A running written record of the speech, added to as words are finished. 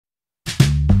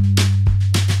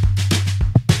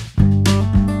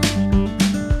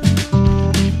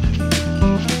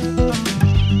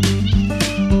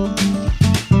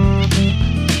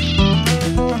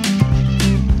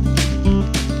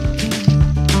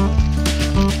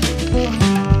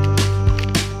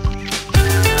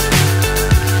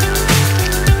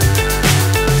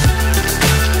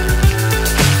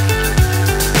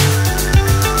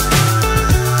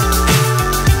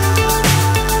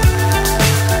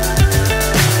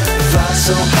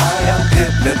so high I'm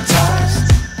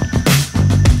hypnotized.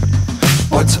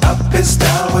 What's up is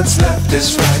down, what's left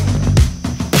is right.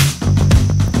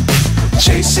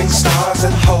 Chasing stars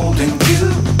and holding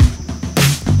you.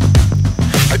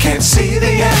 I can't see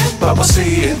the end, but we'll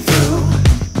see it through.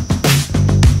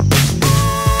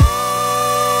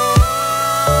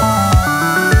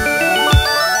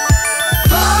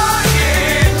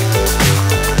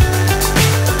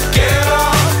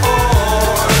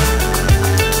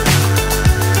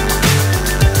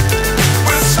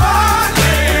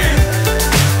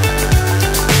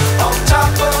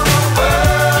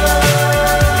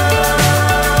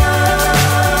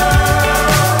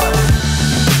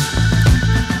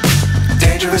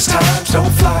 Times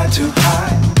don't fly too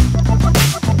high.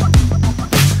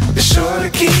 Be sure to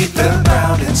keep the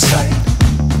ground in sight.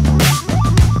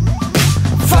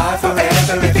 Fly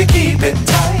forever if you keep it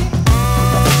tight.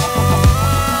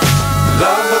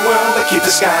 Love the world but keep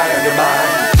the sky on your mind.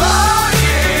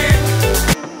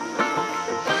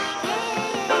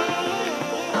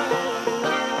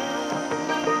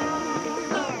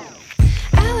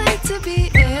 I like to be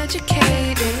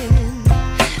educated,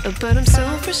 but I'm so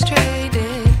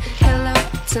frustrated. Hello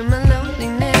to my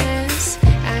loneliness.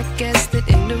 I guess that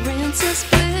ignorance is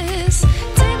bliss.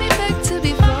 Take me back to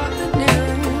before the new.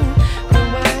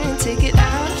 Rewind, take it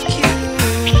out of cue.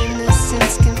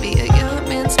 Innocence can be a young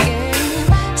man's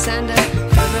game. Signed up